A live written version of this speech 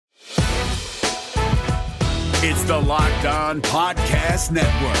It's the Locked On Podcast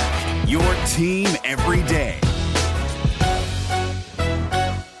Network, your team every day.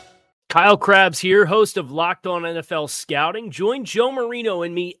 Kyle Krabs here, host of Locked On NFL Scouting. Join Joe Marino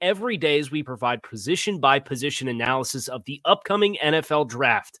and me every day as we provide position-by-position analysis of the upcoming NFL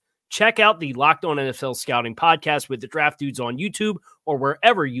Draft. Check out the Locked On NFL Scouting podcast with the Draft Dudes on YouTube or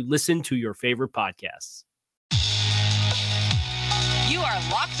wherever you listen to your favorite podcasts. You are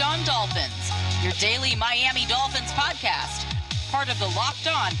Locked On Dolphins, your daily Miami Dolphins podcast, part of the Locked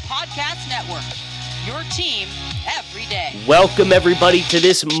On Podcast Network, your team every day. Welcome, everybody, to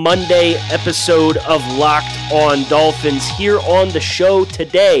this Monday episode of Locked On Dolphins. Here on the show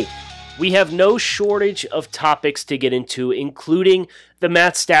today, we have no shortage of topics to get into, including the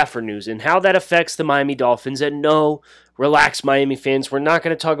Matt Stafford news and how that affects the Miami Dolphins. And no, relax, Miami fans, we're not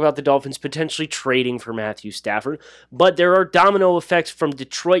going to talk about the Dolphins potentially trading for Matthew Stafford, but there are domino effects from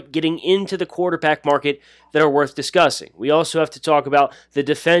Detroit getting into the quarterback market that are worth discussing. We also have to talk about the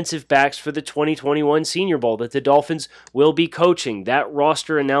defensive backs for the 2021 Senior Bowl that the Dolphins will be coaching. That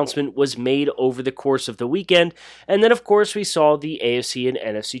roster announcement was made over the course of the weekend, and then of course we saw the AFC and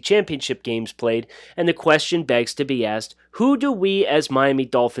NFC Championship games played, and the question begs to be asked, who do we as Miami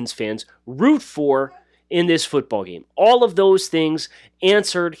Dolphins fans root for in this football game? All of those things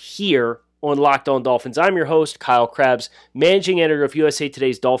answered here on Locked On Dolphins. I'm your host, Kyle Krabs, managing editor of USA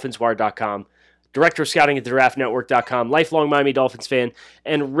Today's DolphinsWire.com, director of scouting at theDraftNetwork.com, lifelong Miami Dolphins fan,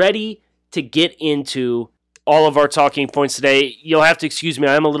 and ready to get into all of our talking points today. You'll have to excuse me,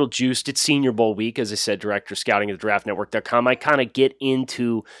 I'm a little juiced. It's Senior Bowl week, as I said, director of scouting at theDraftNetwork.com. I kind of get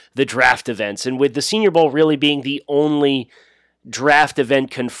into the draft events, and with the Senior Bowl really being the only draft event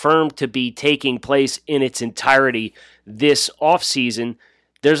confirmed to be taking place in its entirety this offseason,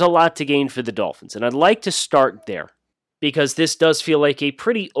 there's a lot to gain for the Dolphins. And I'd like to start there because this does feel like a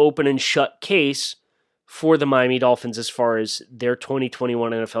pretty open and shut case for the Miami Dolphins as far as their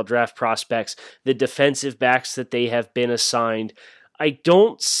 2021 NFL draft prospects, the defensive backs that they have been assigned. I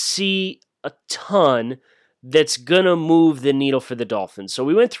don't see a ton that's going to move the needle for the Dolphins. So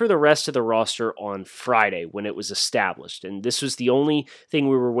we went through the rest of the roster on Friday when it was established, and this was the only thing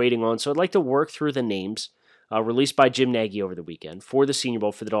we were waiting on. So I'd like to work through the names released by Jim Nagy over the weekend for the Senior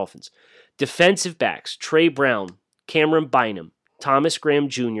Bowl for the Dolphins. Defensive backs, Trey Brown, Cameron Bynum, Thomas Graham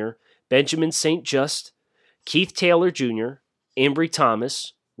Jr., Benjamin St. Just, Keith Taylor Jr., Ambry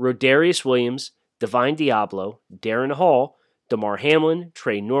Thomas, Rodarius Williams, Divine Diablo, Darren Hall, Damar Hamlin,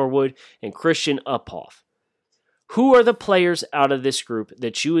 Trey Norwood, and Christian Uphoff. Who are the players out of this group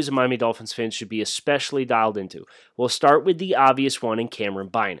that you as a Miami Dolphins fan should be especially dialed into? We'll start with the obvious one in Cameron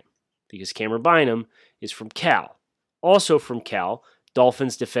Bynum, because Cameron Bynum is from Cal. Also from Cal,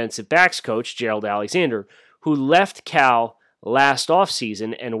 Dolphins defensive backs coach Gerald Alexander, who left Cal last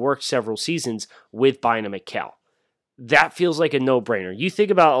offseason and worked several seasons with Bynum at Cal. That feels like a no-brainer. You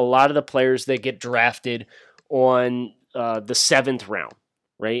think about a lot of the players that get drafted on the seventh round,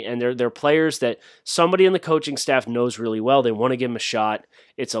 right? And they're players that somebody in the coaching staff knows really well. They want to give them a shot.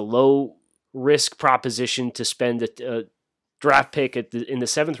 It's a low-risk proposition to spend a draft pick in the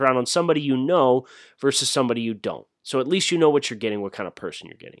seventh round on somebody you know versus somebody you don't. So at least you know what you're getting, what kind of person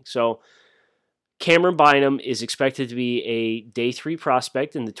you're getting. So Cameron Bynum is expected to be a day 3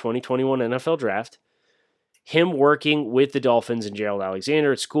 prospect in the 2021 NFL Draft. Him working with the Dolphins and Gerald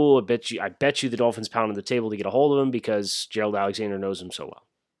Alexander at school, I bet you the Dolphins pounded the table to get a hold of him because Gerald Alexander knows him so well.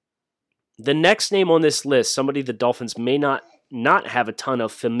 The next name on this list, somebody the Dolphins may not have a ton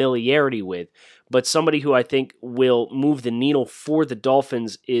of familiarity with, but somebody who I think will move the needle for the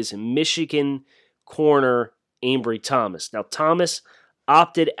Dolphins is Michigan corner Ambry Thomas. Now, Thomas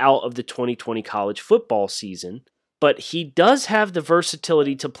opted out of the 2020 college football season, but he does have the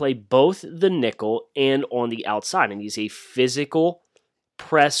versatility to play both the nickel and on the outside, and he's a physical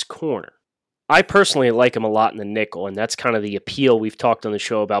press corner. I personally like him a lot in the nickel, and that's kind of the appeal we've talked on the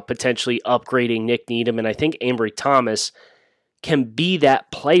show about potentially upgrading Nick Needham, and I think Ambry Thomas can be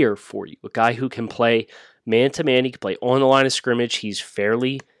that player for you, a guy who can play man-to-man, he can play on the line of scrimmage, he's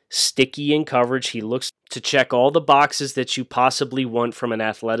fairly sticky in coverage, he looks to check all the boxes that you possibly want from an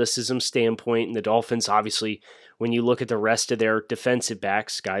athleticism standpoint, and the Dolphins, obviously, when you look at the rest of their defensive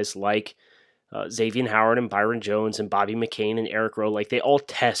backs, guys like Xavier Howard and Byron Jones and Bobby McCain and Eric Rowe, like they all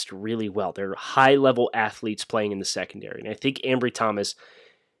test really well. They're high-level athletes playing in the secondary. And I think Ambry Thomas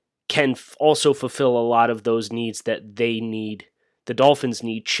can also fulfill a lot of those needs that the Dolphins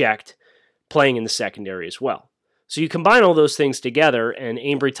need checked playing in the secondary as well. So you combine all those things together, and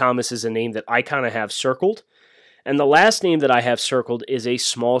Ambry Thomas is a name that I kind of have circled. And the last name that I have circled is a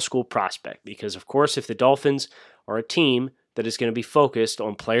small school prospect, because of course if the Dolphins are a team that is going to be focused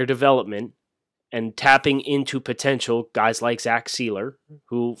on player development and tapping into potential guys like Zach Sealer,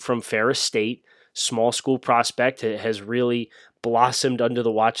 who from Ferris State, small school prospect, has really blossomed under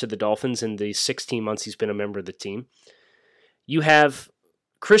the watch of the Dolphins in the 16 months he's been a member of the team. You have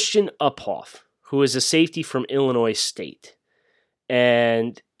Christian Uphoff, who is a safety from Illinois State.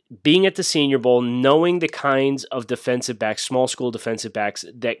 And being at the Senior Bowl, knowing the kinds of defensive backs, small school defensive backs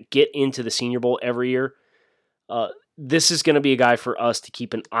that get into the Senior Bowl every year, this is going to be a guy for us to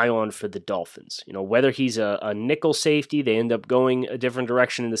keep an eye on for the Dolphins. You know, whether he's a nickel safety, they end up going a different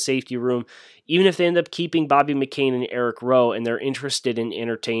direction in the safety room. Even if they end up keeping Bobby McCain and Eric Rowe, and they're interested in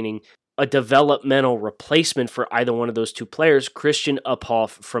entertaining a developmental replacement for either one of those two players, Christian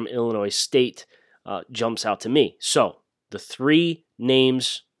Uphoff from Illinois State jumps out to me. So the three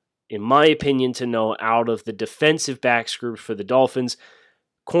names, in my opinion, to know out of the defensive backs group for the Dolphins: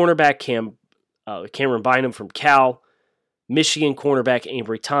 cornerback Cameron Bynum from Cal, Michigan cornerback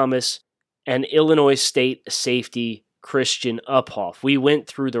Ambry Thomas, and Illinois State safety Christian Uphoff. We went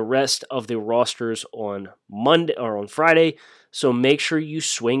through the rest of the rosters on Friday, so make sure you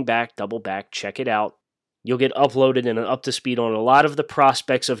swing back, double back, check it out. You'll get uploaded and up to speed on a lot of the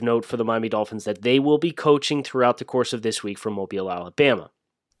prospects of note for the Miami Dolphins that they will be coaching throughout the course of this week from Mobile, Alabama.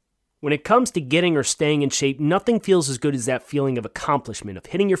 When it comes to getting or staying in shape, nothing feels as good as that feeling of accomplishment, of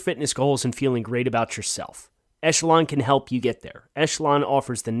hitting your fitness goals and feeling great about yourself. Echelon can help you get there. Echelon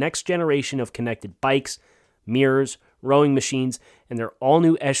offers the next generation of connected bikes, mirrors, rowing machines, and their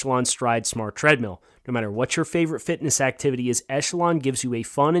all-new Echelon Stride Smart Treadmill. No matter what your favorite fitness activity is, Echelon gives you a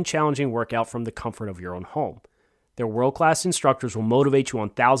fun and challenging workout from the comfort of your own home. Their world-class instructors will motivate you on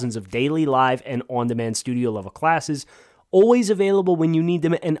thousands of daily, live, and on-demand studio-level classes, always available when you need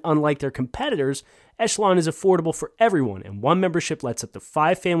them, and unlike their competitors, Echelon is affordable for everyone, and one membership lets up to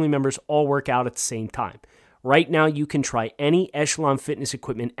 5 family members all work out at the same time. Right now, you can try any Echelon fitness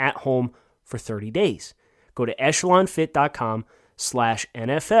equipment at home for 30 days. Go to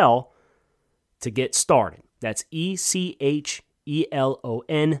echelonfit.com/NFL to get started. That's ECHELON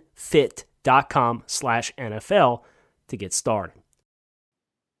fit.com/NFL to get started.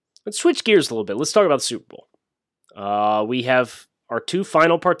 Let's switch gears a little bit. Let's talk about the Super Bowl. We have our 2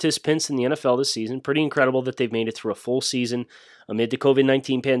 final participants in the NFL this season. Pretty incredible that they've made it through a full season amid the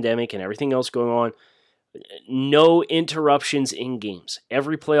COVID-19 pandemic and everything else going on. No interruptions in games.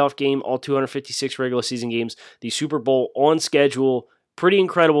 Every playoff game, all 256 regular season games, the Super Bowl on schedule. Pretty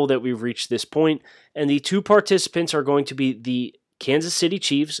incredible that we've reached this point. And the 2 participants are going to be the Kansas City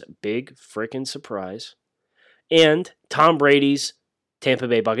Chiefs, big freaking surprise, and Tom Brady's Tampa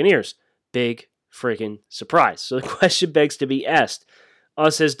Bay Buccaneers, big freaking surprise. So the question begs to be asked,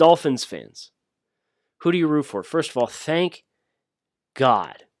 us as Dolphins fans, who do you root for? First of all, thank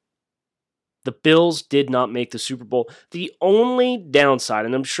God the Bills did not make the Super Bowl. The only downside,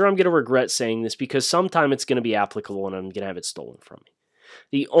 and I'm sure I'm going to regret saying this because sometime it's going to be applicable and I'm going to have it stolen from me.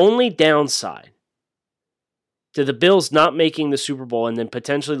 The only downside to the Bills not making the Super Bowl and then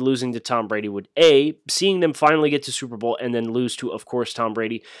potentially losing to Tom Brady would, A, seeing them finally get to Super Bowl and then lose to, of course, Tom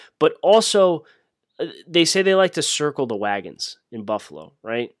Brady, but also they say they like to circle the wagons in Buffalo,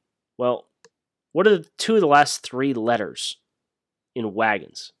 right? Well, what are the 2 of the last 3 letters in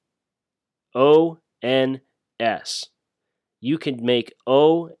wagons? O-N-S. You can make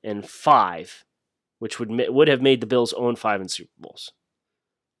O and 5, which would have made the Bills 0-5 in Super Bowls.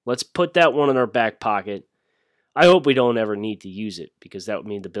 Let's put that one in our back pocket. I hope we don't ever need to use it because that would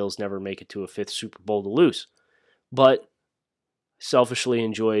mean the Bills never make it to a 5th Super Bowl to lose. But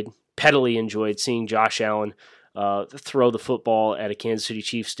pettily enjoyed seeing Josh Allen throw the football at a Kansas City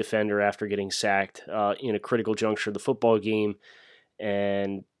Chiefs defender after getting sacked in a critical juncture of the football game,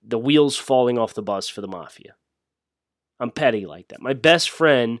 and the wheels falling off the bus for the Mafia. I'm petty like that. My best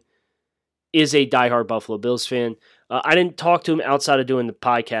friend is a diehard Buffalo Bills fan. I didn't talk to him outside of doing the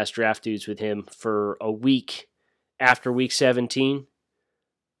podcast Draft Dudes with him for a week after Week 17.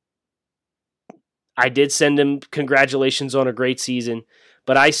 I did send him congratulations on a great season,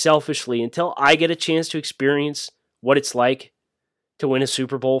 but I selfishly, until I get a chance to experience what it's like to win a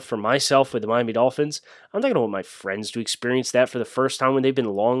Super Bowl for myself with the Miami Dolphins, I'm not going to want my friends to experience that for the first time when they've been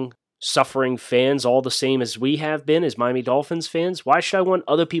long-suffering fans, all the same as we have been as Miami Dolphins fans. Why should I want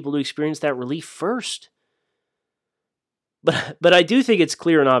other people to experience that relief first? But I do think it's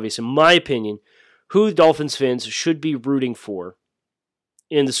clear and obvious, in my opinion, who Dolphins fans should be rooting for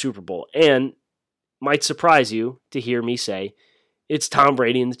in the Super Bowl. And might surprise you to hear me say it's Tom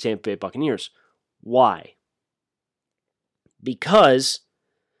Brady and the Tampa Bay Buccaneers. Why? Because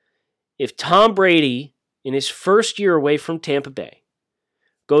if Tom Brady, in his first year away from Tampa Bay,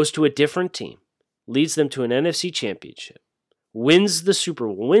 goes to a different team, leads them to an NFC championship, wins the Super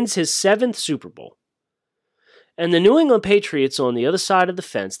Bowl, wins his 7th Super Bowl. And the New England Patriots on the other side of the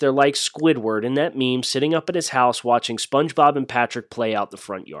fence, they're like Squidward in that meme sitting up at his house watching SpongeBob and Patrick play out the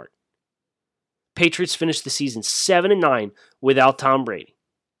front yard. Patriots finished the season 7-9 without Tom Brady.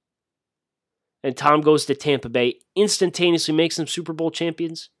 And Tom goes to Tampa Bay, instantaneously makes them Super Bowl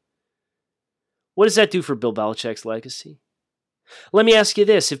champions. What does that do for Bill Belichick's legacy? Let me ask you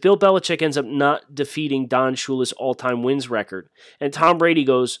this. If Bill Belichick ends up not defeating Don Shula's all-time wins record, and Tom Brady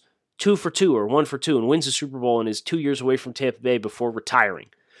goes 2 for 2 or 1 for 2 and wins the Super Bowl and is 2 years away from Tampa Bay before retiring,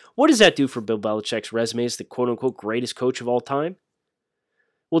 what does that do for Bill Belichick's resume as the quote-unquote greatest coach of all time?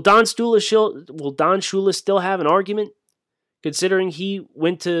 Will Don Shula still have an argument, considering he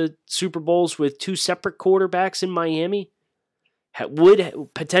went to Super Bowls with 2 separate quarterbacks in Miami? Would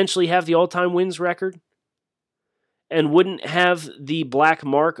potentially have the all-time wins record? And wouldn't have the black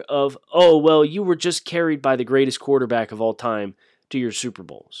mark of, oh, well, you were just carried by the greatest quarterback of all time to your Super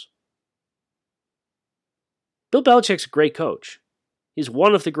Bowls. Bill Belichick's a great coach. He's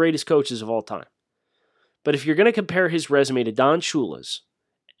one of the greatest coaches of all time. But if you're going to compare his resume to Don Shula's,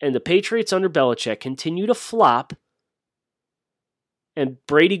 and the Patriots under Belichick continue to flop, and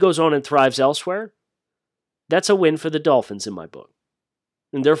Brady goes on and thrives elsewhere, that's a win for the Dolphins in my book.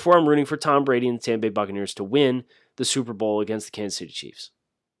 And therefore, I'm rooting for Tom Brady and the Tampa Bay Buccaneers to win the Super Bowl against the Kansas City Chiefs.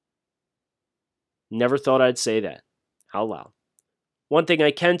 Never thought I'd say that out loud. One thing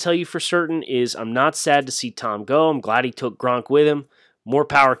I can tell you for certain is I'm not sad to see Tom go. I'm glad he took Gronk with him. More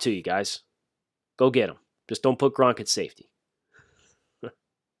power to you guys. Go get him. Just don't put Gronk at safety.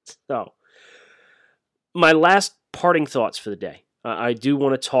 So, my last parting thoughts for the day. I do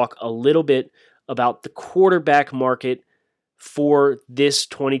want to talk a little bit about the quarterback market for this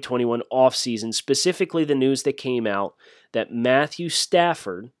 2021 offseason, specifically the news that came out that Matthew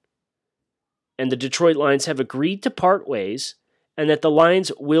Stafford and the Detroit Lions have agreed to part ways, and that the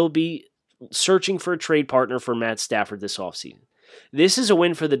Lions will be searching for a trade partner for Matt Stafford this offseason. This is a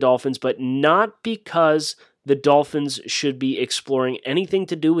win for the Dolphins, but not because the Dolphins should be exploring anything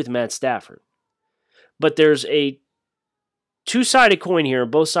to do with Matt Stafford. But there's a two-sided coin here,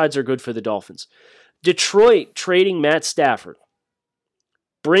 and both sides are good for the Dolphins. Detroit trading Matt Stafford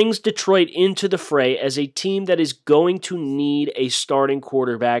brings Detroit into the fray as a team that is going to need a starting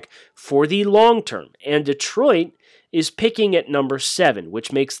quarterback for the long term. And Detroit is picking at number 7,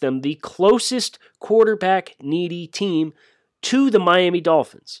 which makes them the closest quarterback-needy team to the Miami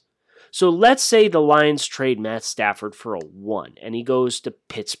Dolphins. So let's say the Lions trade Matt Stafford for a 1, and he goes to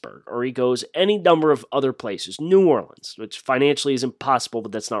Pittsburgh, or he goes any number of other places, New Orleans, which financially is impossible,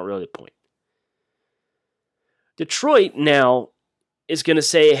 but that's not really the point. Detroit now is going to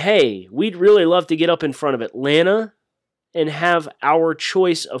say, hey, we'd really love to get up in front of Atlanta and have our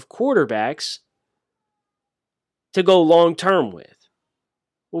choice of quarterbacks to go long-term with.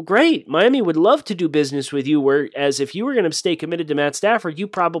 Well, great. Miami would love to do business with you, whereas if you were going to stay committed to Matt Stafford, you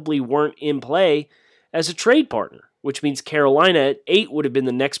probably weren't in play as a trade partner, which means Carolina at 8 would have been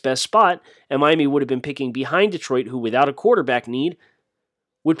the next best spot, and Miami would have been picking behind Detroit, who without a quarterback need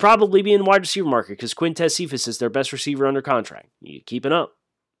would probably be in the wide receiver market because Quintez Cephas is their best receiver under contract. You keep it up.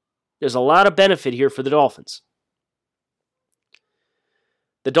 There's a lot of benefit here for the Dolphins.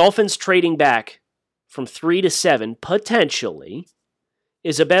 The Dolphins trading back from 3 to 7, potentially,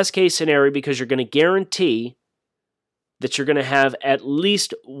 is a best case scenario because you're going to guarantee that you're going to have at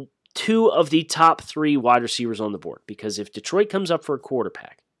least 2 of the top 3 wide receivers on the board. Because if Detroit comes up for a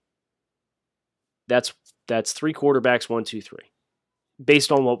quarterback, that's 3 quarterbacks, 1, 2, 3.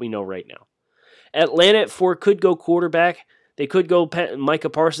 Based on what we know right now. Atlanta at 4 could go quarterback. They could go Micah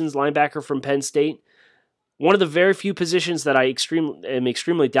Parsons, linebacker from Penn State. One of the very few positions that I am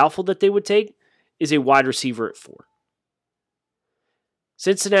extremely doubtful that they would take is a wide receiver at 4.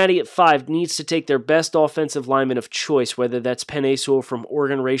 Cincinnati at 5 needs to take their best offensive lineman of choice, whether that's Penei Sewell from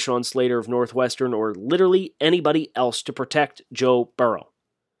Oregon, Rashawn Slater of Northwestern, or literally anybody else to protect Joe Burrow.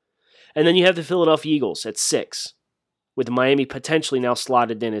 And then you have the Philadelphia Eagles at 6. With Miami potentially now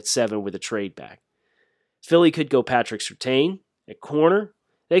slotted in at 7 with a trade back. Philly could go Patrick Surtain at corner.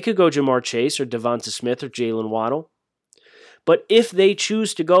 They could go Jamar Chase or Devonta Smith or Jalen Waddle. But if they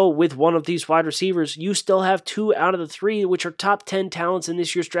choose to go with one of these wide receivers, you still have 2 out of the 3, which are top 10 talents in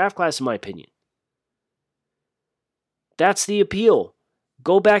this year's draft class, in my opinion. That's the appeal.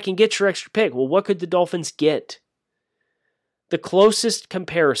 Go back and get your extra pick. Well, what could the Dolphins get? The closest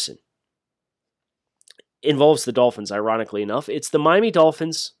comparison involves the Dolphins, ironically enough. It's the Miami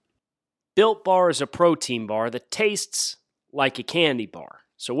Dolphins. Built Bar is a protein bar that tastes like a candy bar.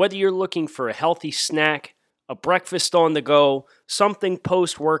 So whether you're looking for a healthy snack, a breakfast on the go, something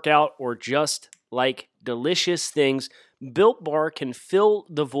post-workout, or just like delicious things, Built Bar can fill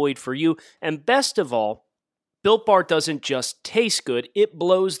the void for you. And best of all, Built Bar doesn't just taste good, it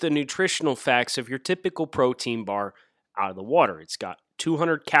blows the nutritional facts of your typical protein bar out of the water. It's got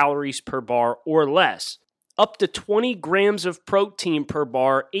 200 calories per bar or less, up to 20 grams of protein per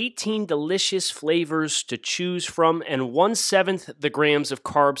bar, 18 delicious flavors to choose from, and 1/7 the grams of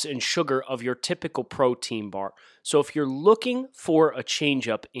carbs and sugar of your typical protein bar. So if you're looking for a change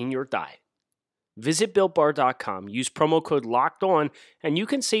up in your diet, visit BuiltBar.com, use promo code LOCKEDON, and you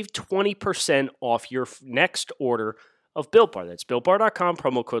can save 20% off your next order of Built Bar. That's BuiltBar.com,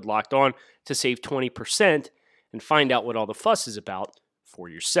 promo code LOCKEDON to save 20% and find out what all the fuss is about for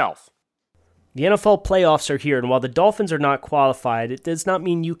yourself. The NFL playoffs are here, and while the Dolphins are not qualified, it does not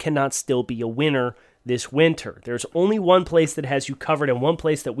mean you cannot still be a winner this winter. There's only one place that has you covered and one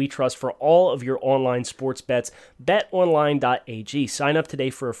place that we trust for all of your online sports bets, betonline.ag. Sign up today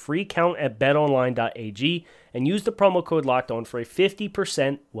for a free account at betonline.ag and use the promo code LOCKEDON for a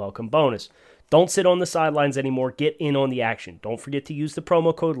 50% welcome bonus. Don't sit on the sidelines anymore. Get in on the action. Don't forget to use the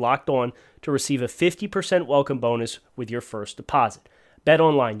promo code LOCKEDON to receive a 50% welcome bonus with your first deposit.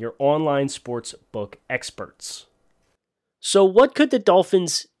 BetOnline, your online sports book experts. So what could the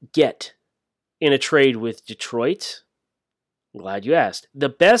Dolphins get in a trade with Detroit? I'm glad you asked. The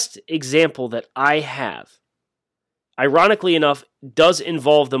best example that I have, ironically enough, does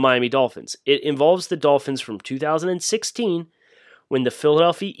involve the Miami Dolphins. It involves the Dolphins from 2016 when the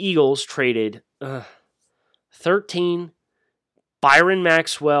Philadelphia Eagles traded 13 Byron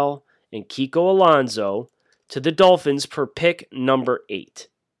Maxwell and Kiko Alonso to the Dolphins for pick number 8.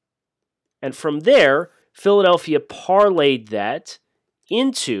 And from there, Philadelphia parlayed that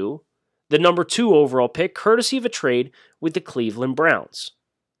into the number 2 overall pick, courtesy of a trade with the Cleveland Browns.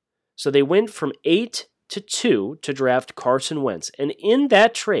 So they went from 8 to 2 to draft Carson Wentz. And in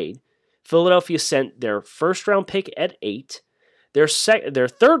that trade, Philadelphia sent their first-round pick at 8, their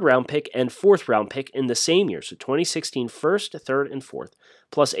third-round pick and fourth-round pick in the same year. So 2016 first, third, and fourth,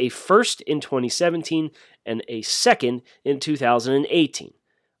 plus a first in 2017 and a second in 2018.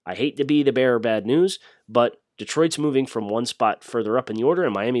 I hate to be the bearer of bad news, but Detroit's moving from one spot further up in the order,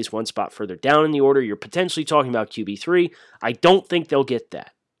 and Miami's one spot further down in the order. You're potentially talking about QB3. I don't think they'll get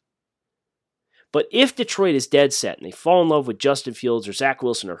that. But if Detroit is dead set and they fall in love with Justin Fields or Zach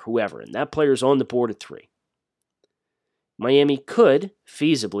Wilson or whoever, and that player's on the board at 3, Miami could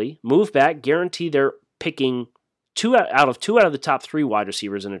feasibly move back, guarantee they're picking two out of the top 3 wide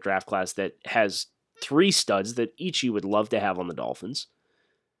receivers in a draft class that has 3 studs that each you would love to have on the Dolphins.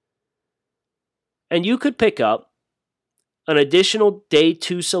 And you could pick up an additional day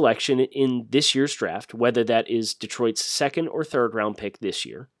 2 selection in this year's draft, whether that is Detroit's second or third round pick this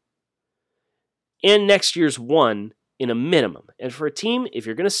year, and next year's 1 in a minimum. And for a team, if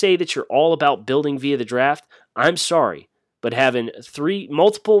you're going to say that you're all about building via the draft, I'm sorry, but having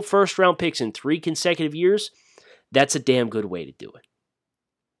multiple first round picks in 3 consecutive years, that's a damn good way to do it.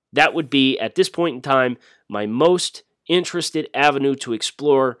 That would be, at this point in time, my most interested avenue to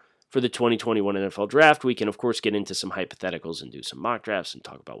explore for the 2021 NFL Draft. We can, of course, get into some hypotheticals and do some mock drafts and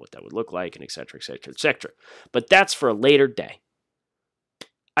talk about what that would look like and et cetera, et cetera, et cetera. But that's for a later day.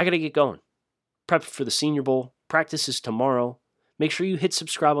 I got to get going. Prep for the Senior Bowl. Practice is tomorrow. Make sure you hit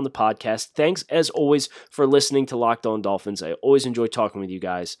subscribe on the podcast. Thanks, as always, for listening to Locked On Dolphins. I always enjoy talking with you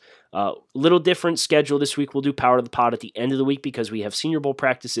guys. Little different schedule this week. We'll do Power to the Pod at the end of the week because we have Senior Bowl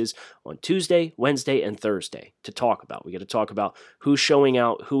practices on Tuesday, Wednesday, and Thursday to talk about. We got to talk about who's showing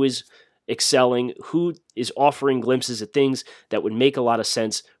out, who is excelling, who is offering glimpses at things that would make a lot of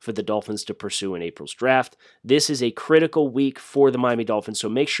sense for the Dolphins to pursue in April's draft. This is a critical week for the Miami Dolphins, so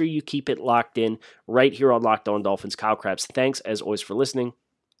make sure you keep it locked in right here on Locked On Dolphins. Kyle Krabs, thanks as always for listening.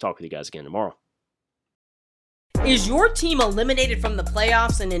 Talk with you guys again tomorrow. Is your team eliminated from the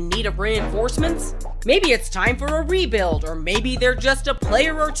playoffs and in need of reinforcements? Maybe it's time for a rebuild, or maybe they're just a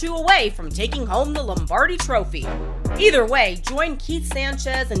player or 2 away from taking home the Lombardi Trophy. Either way, join Keith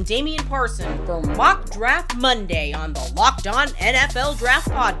Sanchez and Damian Parson for Mock Draft Monday on the Locked On NFL Draft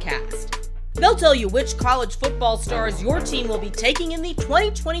Podcast. They'll tell you which college football stars your team will be taking in the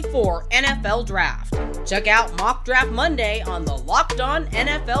 2024 NFL Draft. Check out Mock Draft Monday on the Locked On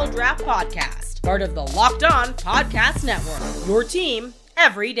NFL Draft Podcast, part of the Locked On Podcast Network, your team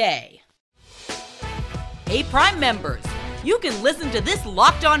every day. Hey, Prime members, you can listen to this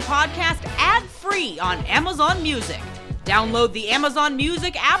Locked On podcast ad-free on Amazon Music. Download the Amazon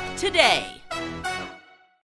Music app today.